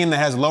only team that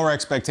has lower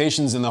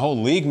expectations in the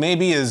whole league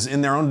maybe is in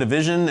their own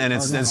division, and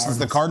it's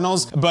the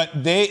Cardinals. But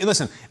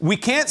listen, we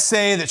can't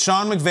say that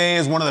Sean McVay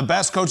is one of the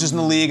best coaches in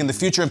the league and the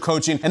future of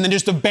coaching and then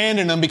just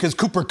abandon him because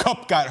Cooper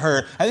Kupp got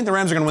hurt. I think the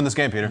Rams are going to win this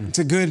game, Peter. It's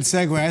a good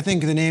segue. I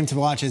think the name to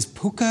watch is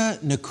Puka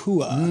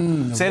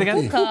Nacua. Say it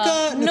again.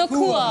 Puka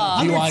Nacua.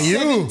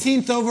 BYU.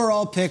 17th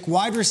overall pick,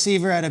 wide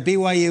receiver out of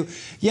BYU.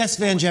 Yes,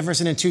 Van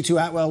Jefferson and Tutu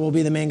Atwell will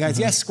be the main guys.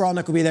 Yes,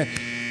 Skralnick will be there.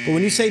 But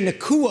when you say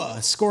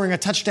Nacua scoring a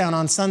touchdown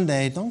on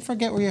Sunday, don't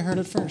forget where you heard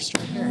it first.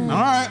 Right here. All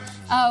right.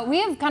 We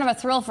have kind of a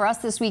thrill for us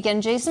this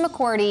weekend. Jason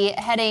McCourty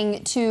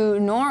heading to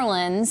New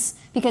Orleans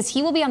because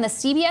he will be on the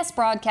CBS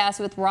broadcast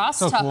with Ross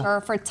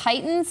Tucker for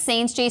Titans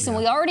Saints. Jason,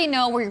 we already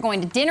know where you're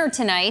going to dinner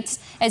tonight,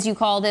 as you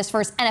call this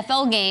first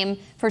NFL game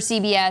for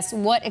CBS.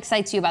 What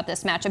excites you about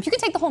this matchup? You can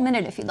take the whole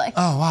minute if you'd like.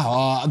 Oh,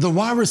 wow. The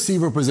wide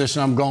receiver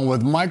position I'm going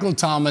with. Michael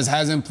Thomas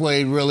hasn't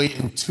played really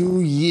in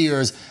 2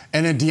 years.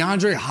 And then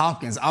DeAndre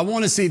Hopkins. I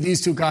want to see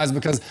these two guys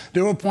because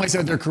there were points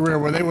in their career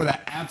where they were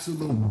the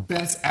absolute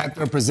best at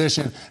their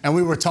position. And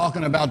we were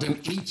talking about them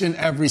each and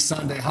every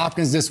Sunday.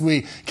 Hopkins this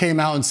week came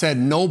out and said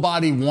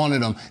nobody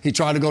wanted him. He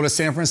tried to go to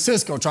San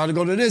Francisco, tried to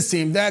go to this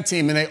team, that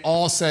team, and they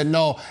all said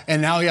no.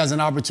 And now he has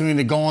an opportunity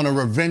to go on a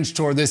revenge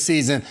tour this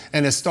season,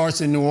 and it starts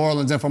in New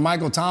Orleans. And for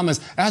Michael Thomas,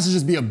 it has to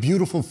just be a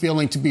beautiful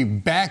feeling to be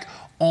back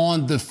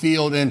on the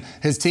field, and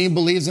his team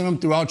believes in him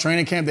throughout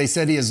training camp. They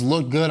said he has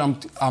looked good.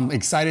 I'm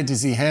excited to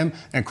see him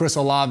and Chris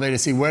Olave to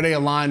see where they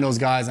align those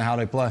guys and how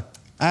they play.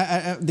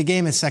 The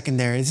game is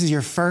secondary. This is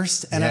your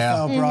first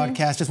NFL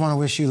broadcast. Just want to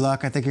wish you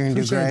luck. I think you're going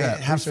to do great.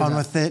 Have fun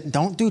with it.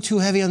 Don't do too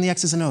heavy on the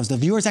X's and O's. The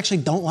viewers actually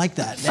don't like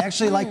that. They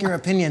actually like your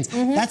opinions.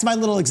 That's my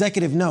little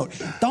executive note.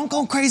 Don't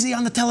go crazy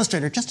on the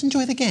telestrator. Just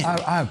enjoy the game.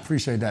 I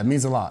appreciate that. It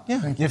means a lot.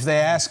 Yeah. Thank you. If they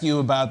ask you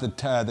about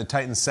the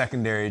Titans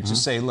secondary,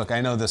 just say, look, I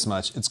know this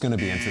much. It's going to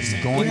be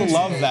interesting. People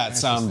love that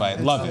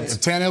soundbite. Love it.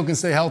 If Tannehill can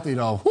stay healthy,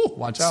 though,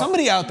 watch out.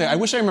 Somebody out there, I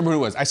wish I remember who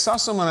it was. I saw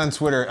someone on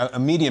Twitter, a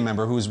media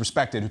member who was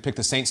respected, who picked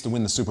the Saints to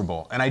win the Super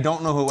Bowl. And I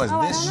don't know who it was.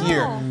 This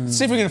year.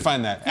 See if we can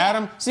find that.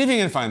 Adam, see if you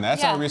can find that.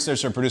 That's our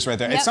researcher producer right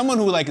there. It's someone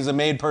who is a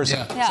made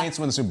person. Saints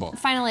win the Super Bowl.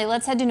 Finally,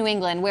 let's head to New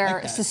England, where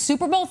it's the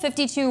Super Bowl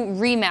 52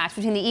 rematch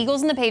between the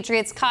Eagles and the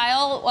Patriots.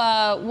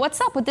 Kyle, what's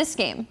up with this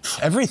game?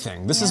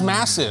 Everything. This is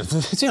massive.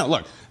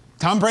 Look,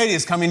 Tom Brady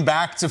is coming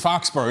back to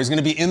Foxborough. He's going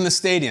to be in the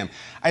stadium.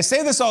 I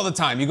say this all the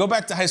time. You go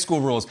back to high school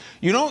rules.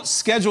 You don't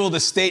schedule the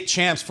state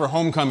champs for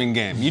homecoming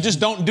game. You just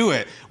don't do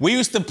it. We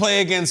used to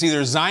play against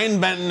either Zion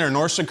Benton or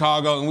North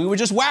Chicago, and we would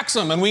just wax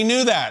them, and we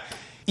knew that.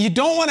 You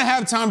don't want to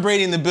have Tom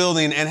Brady in the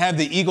building and have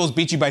the Eagles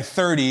beat you by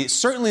 30.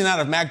 Certainly not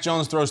if Mac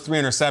Jones throws 3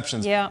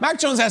 interceptions. Yeah. Mac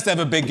Jones has to have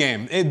a big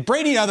game.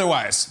 Brady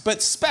otherwise, but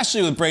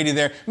especially with Brady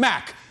there.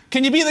 Mac,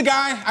 can you be the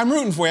guy? I'm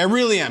rooting for you. I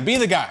really am. Be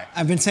the guy.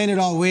 I've been saying it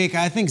all week.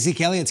 I think Zeke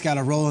Elliott's got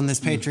a role in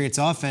this Patriots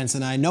offense,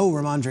 and I know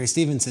Ramondre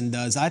Stevenson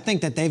does. I think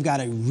that they've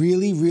got a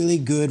really, really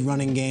good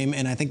running game,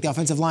 and I think the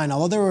offensive line,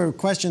 although there were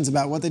questions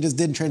about what they just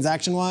did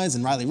transaction-wise,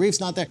 and Riley Reif's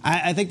not there,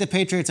 I think the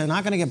Patriots are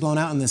not going to get blown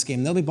out in this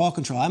game. They'll be ball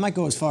control. I might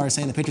go as far as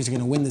saying the Patriots are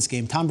going to win this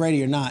game. Tom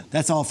Brady or not,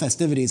 that's all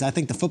festivities. I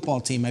think the football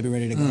team might be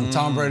ready to go.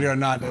 Tom Brady or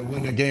not, they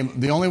win the game.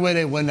 The only way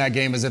they win that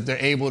game is if they're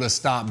able to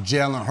stop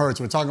Jalen Hurts.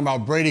 We're talking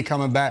about Brady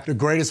coming back, the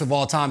greatest of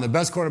all time. The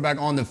best quarterback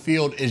on the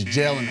field is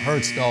Jalen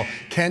Hurts, though.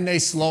 Can they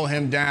slow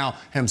him down?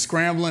 Him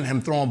scrambling,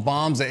 him throwing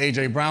bombs at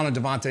A.J. Brown and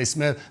Devontae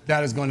Smith?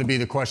 That is going to be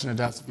the question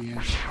that has to be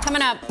answered.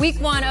 Coming up, week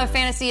 1 of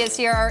fantasy is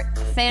here. Our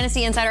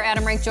fantasy insider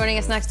Adam Rank joining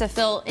us next to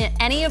fill in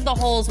any of the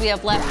holes we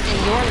have left in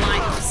your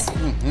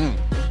lineups.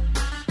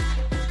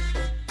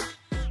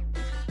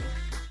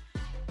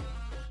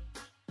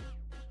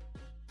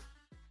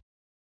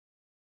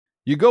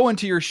 You go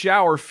into your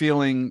shower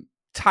feeling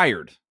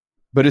tired,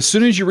 but as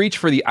soon as you reach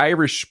for the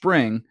Irish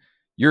Spring,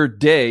 your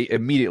day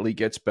immediately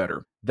gets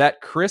better.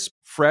 That crisp,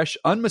 fresh,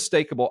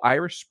 unmistakable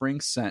Irish Spring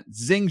scent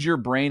zings your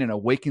brain and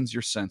awakens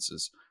your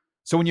senses.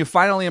 So when you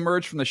finally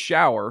emerge from the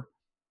shower,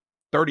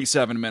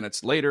 37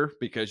 minutes later,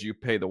 because you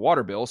pay the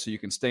water bill so you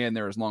can stay in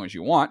there as long as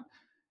you want,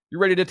 you're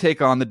ready to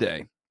take on the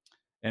day.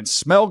 And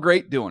smell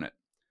great doing it.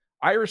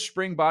 Irish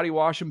Spring Body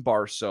Wash and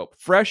Bar Soap.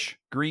 Fresh,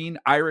 green,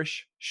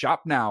 Irish.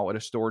 Shop now at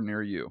a store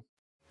near you.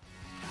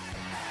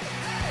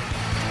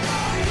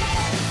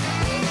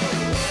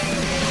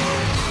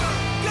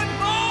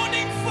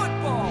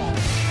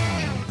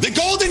 The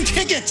golden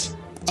ticket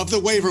of the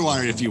waiver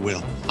wire, if you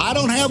will. I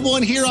don't have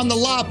one here on the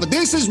lot, but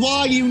this is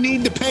why you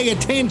need to pay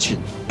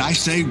attention. I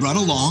say run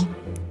along,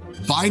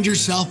 find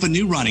yourself a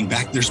new running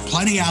back. There's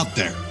plenty out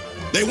there.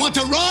 They want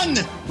to run.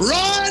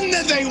 Run,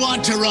 they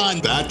want to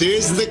run. That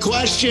is the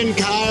question,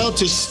 Kyle,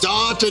 to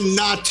start and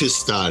not to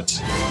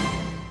start.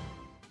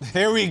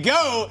 There we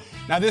go.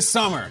 Now, this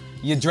summer,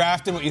 you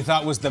drafted what you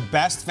thought was the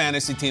best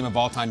fantasy team of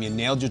all time. You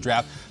nailed your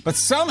draft. But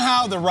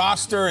somehow the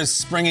roster is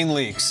springing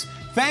leaks.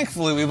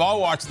 Thankfully, we've all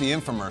watched the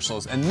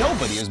infomercials, and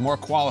nobody is more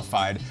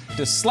qualified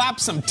to slap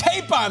some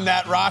tape on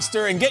that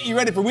roster and get you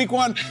ready for week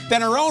 1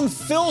 than our own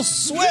Phil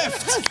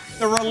Swift,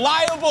 the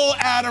reliable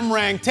Adam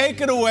Rank. Take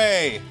it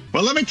away.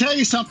 Well, let me tell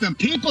you something.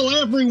 People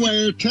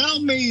everywhere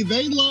tell me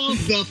they love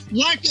the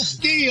Flex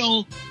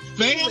Steel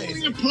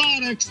family of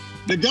products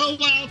to go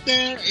out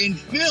there and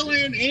fill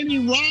in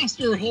any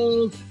roster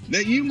holes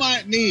that you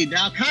might need.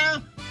 Now,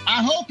 Kyle,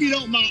 I hope you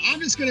don't mind. I'm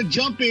just going to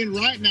jump in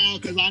right now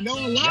because I know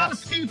a lot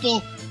of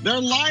people, their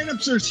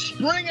lineups are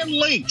springing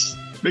leaks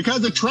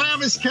because of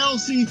Travis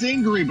Kelce's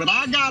injury. But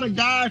I got a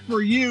guy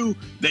for you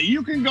that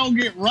you can go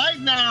get right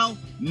now,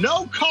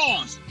 no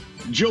cost.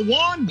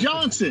 Jawan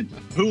Johnson,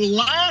 who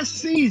last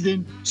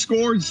season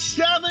scored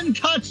 7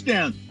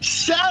 touchdowns.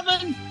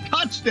 7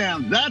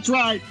 touchdowns. That's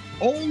right.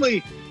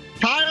 Only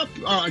Travis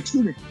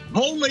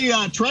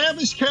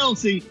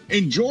Kelce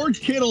and George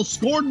Kittle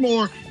scored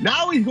more.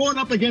 Now he's going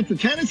up against the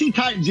Tennessee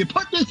Titans. You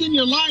put this in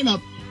your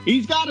lineup,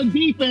 he's got a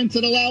defense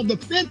that allowed the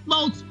 5th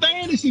most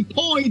fantasy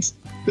points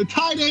to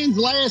tight ends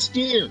last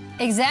year.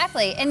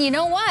 Exactly. And you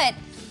know what?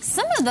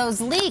 Some of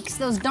those leaks,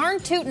 those darn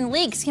tootin'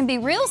 leaks, can be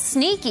real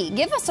sneaky.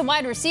 Give us a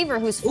wide receiver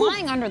who's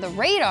flying under the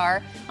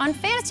radar on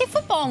fantasy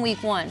football in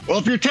week 1. Well,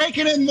 if you're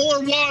taking in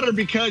more water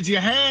because you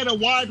had a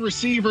wide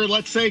receiver,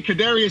 let's say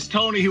Kadarius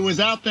Toney, who was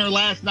out there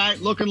last night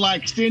looking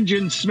like St.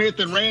 John Smith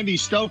and Randy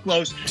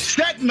Stoklos,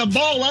 setting the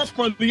ball up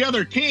for the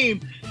other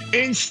team.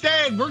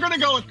 Instead, we're going to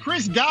go with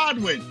Chris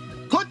Godwin.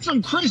 Put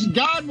some Chris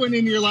Godwin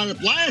in your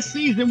lineup. Last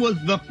season was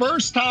the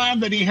first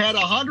time that he had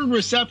 100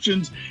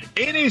 receptions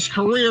in his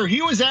career.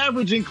 He was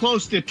averaging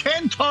close to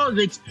 10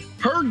 targets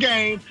per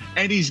game,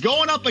 and he's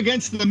going up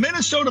against the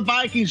Minnesota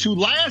Vikings, who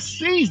last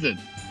season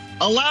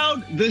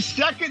allowed the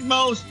second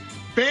most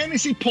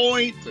passing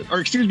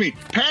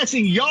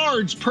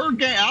yards per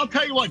game. I'll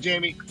tell you what,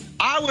 Jamie,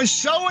 I was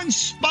so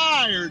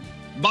inspired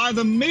by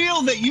the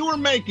meal that you were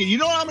making. You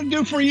know what I'm going to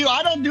do for you?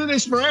 I don't do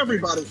this for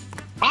everybody.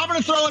 I'm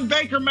going to throw in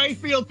Baker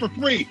Mayfield for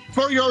free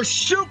for your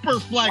super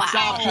flex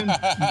options.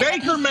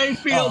 Baker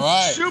Mayfield,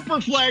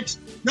 super flex,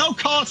 no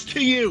cost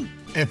to you.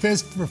 If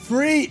it's for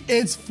free,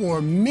 it's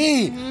for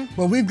me.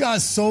 But we've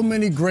got so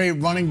many great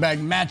running back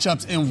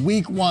matchups in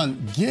week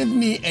 1. Give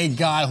me a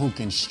guy who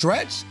can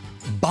stretch,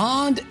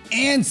 bond,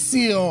 and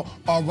seal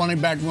our running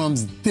back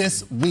rooms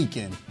this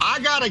weekend. I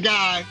got a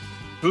guy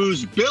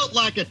who's built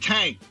like a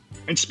tank.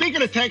 And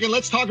speaking of tanking,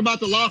 let's talk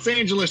about the Los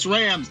Angeles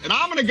Rams. And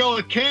I'm going to go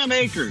with Cam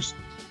Akers.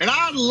 And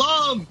I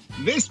love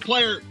this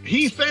player.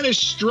 He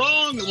finished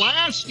strong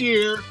last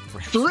year,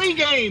 3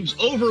 games,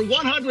 over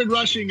 100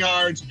 rushing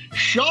yards.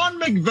 Sean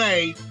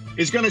McVay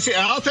is going to say,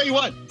 and I'll tell you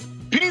what,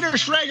 Peter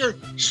Schrager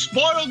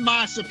spoiled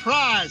my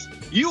surprise.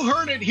 You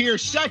heard it here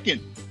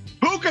second.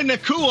 Puka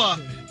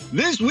Nacua.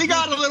 We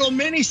got a little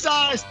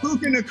mini-sized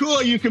Puka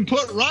Nacua you can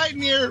put right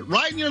in your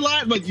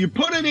line, but you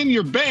put it in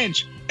your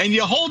bench and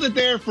you hold it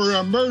there for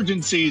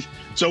emergencies.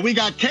 So we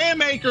got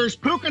Cam Akers,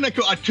 Puka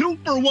Nacua, a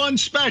 2-for-1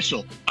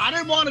 special. I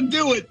didn't want to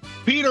do it.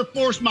 Peter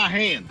forced my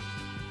hand.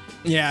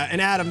 Yeah, and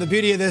Adam, the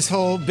beauty of this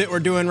whole bit we're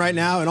doing right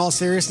now, in all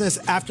seriousness,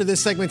 after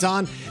this segment's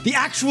on, the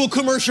actual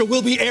commercial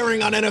will be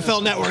airing on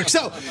NFL Network.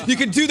 So you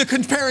can do the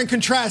compare and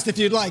contrast if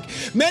you'd like.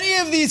 Many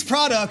of these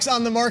products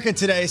on the market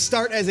today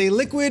start as a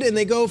liquid, and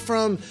they go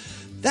from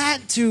that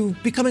to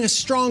becoming a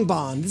strong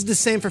bond. This is the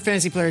same for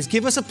fantasy players.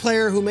 Give us a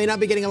player who may not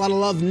be getting a lot of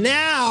love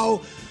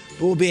now,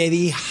 but will be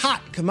the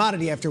hot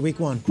commodity after week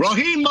 1.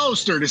 Raheem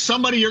Mostert is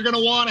somebody you're going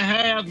to want to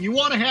have. You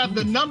want to have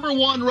the number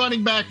 1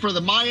 running back for the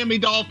Miami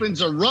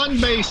Dolphins, a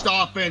run-based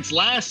offense.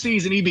 Last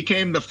season, he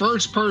became the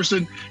first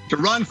person to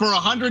run for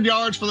 100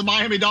 yards for the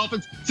Miami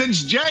Dolphins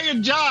since Jay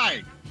and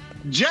Jai.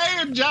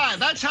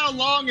 That's how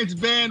long it's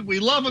been. We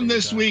love him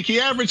this week.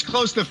 He averaged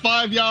close to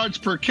 5 yards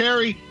per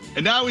carry,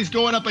 and now he's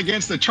going up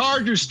against the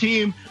Chargers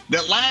team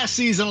that last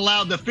season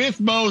allowed the 5th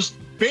most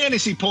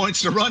fantasy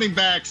points to running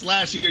backs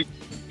last year.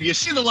 You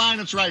see the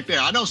lineups right there.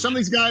 I know some of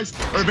these guys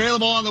are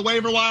available on the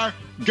waiver wire.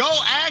 Go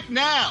act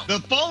now. The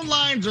phone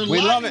lines are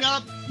lighting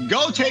up.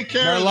 Go take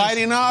care of They're this.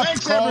 lighting up.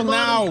 Thanks, Call everybody.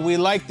 now. We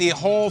like the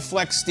whole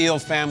Flex Steel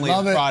family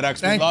of products.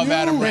 Thank we love you.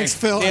 Adam Rank. Thanks,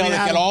 Phil. Nailed it.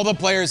 Adam. Get all the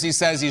players he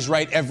says. He's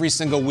right every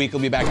single week. He'll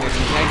be back next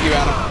week. Thank you,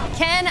 Adam.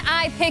 Can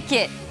I pick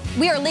it?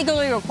 We are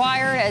legally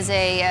required as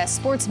a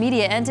sports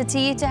media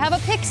entity to have a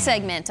pick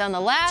segment on the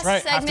last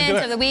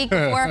segment of the week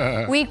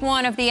before week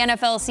 1 of the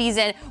NFL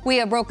season. We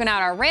have broken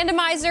out our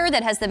randomizer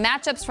that has the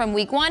matchups from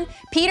week 1.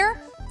 Peter,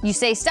 you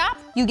say stop,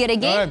 you get a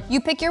game, you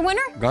pick your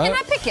winner. Can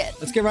I pick it?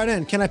 Let's get right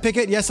in. Can I pick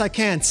it? Yes, I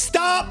can.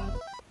 Stop!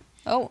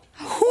 Oh.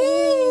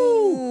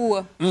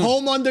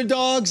 Home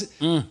underdogs.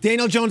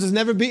 Daniel Jones has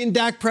never beaten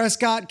Dak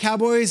Prescott.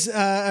 Cowboys,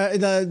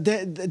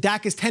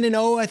 Dak is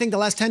 10-0, I think, the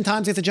last 10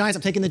 times against the Giants.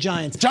 I'm taking the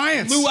Giants.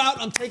 Giants. Blew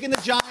out. I'm taking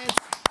the Giants.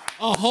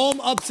 A home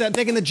upset. I'm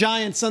taking the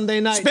Giants Sunday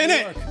night. Spin New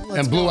it. York. And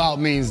Let's blew go.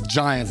 out means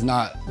Giants,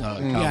 not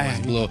Cowboys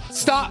yeah. blue.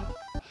 Stop.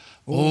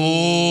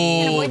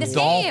 Can't avoid this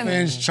game.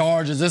 Dolphins,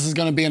 Chargers. This is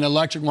going to be an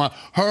electric one.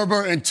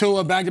 Herbert and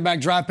Tua, back-to-back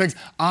draft picks.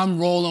 I'm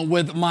rolling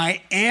with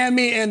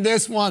Miami in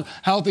this one.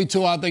 Healthy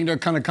Tua, I think they're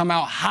going to come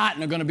out hot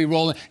and they're going to be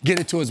rolling. Get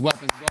it to his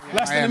weapons.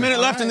 Less than a minute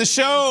left in the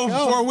show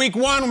for week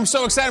 1. I'm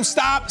so excited.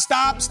 Stop.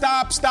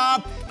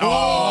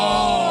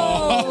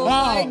 Oh,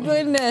 my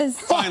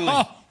goodness.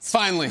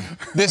 Finally,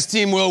 this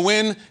team will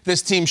win.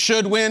 This team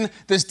should win.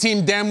 This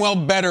team damn well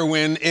better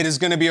win. It is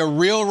going to be a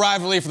real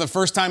rivalry for the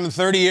first time in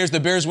 30 years. The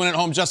Bears win at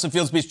home. Justin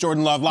Fields beats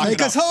Jordan Love. Lock Take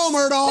it us up. home,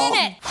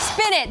 Erdahl.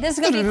 Spin it. This is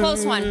going to be a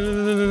close one.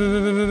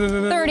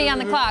 30 on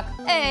the clock.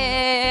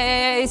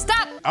 Hey,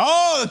 stop.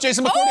 Oh,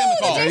 Jason McCourty on the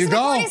call. The Jason go.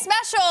 McCourty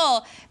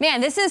special. Man,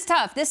 this is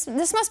tough. This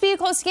must be a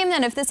close game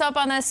then if this up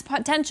on this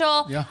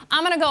potential. Yeah.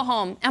 I'm going to go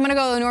home. I'm going to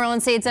go to New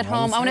Orleans Saints at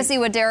home. I want to see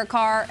what Derek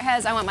Carr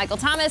has. I want Michael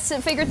Thomas to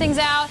figure things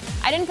out.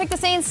 I didn't pick the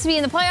Saints to be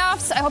in the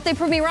playoffs. I hope they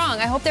prove me wrong.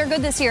 I hope they're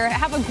good this year.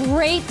 Have a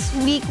great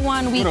week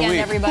 1 weekend, week.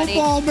 everybody.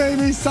 Football,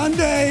 baby,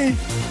 Sunday.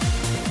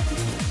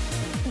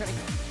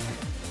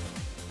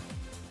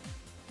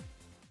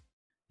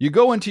 You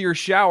go into your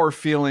shower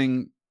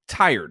feeling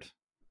tired,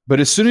 but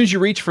as soon as you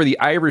reach for the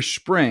Irish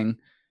Spring,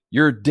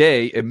 your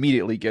day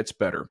immediately gets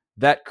better.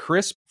 That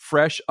crisp,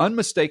 fresh,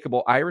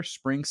 unmistakable Irish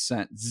Spring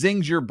scent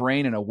zings your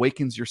brain and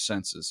awakens your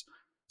senses.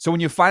 So when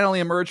you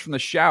finally emerge from the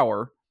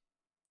shower,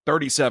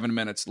 37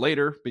 minutes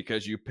later,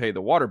 because you pay the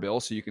water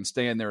bill so you can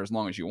stay in there as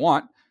long as you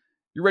want,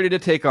 you're ready to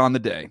take on the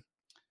day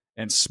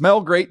and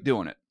smell great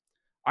doing it.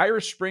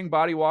 Irish Spring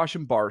Body Wash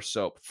and Bar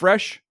Soap.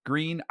 Fresh,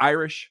 green,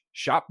 Irish.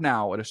 Shop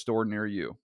now at a store near you.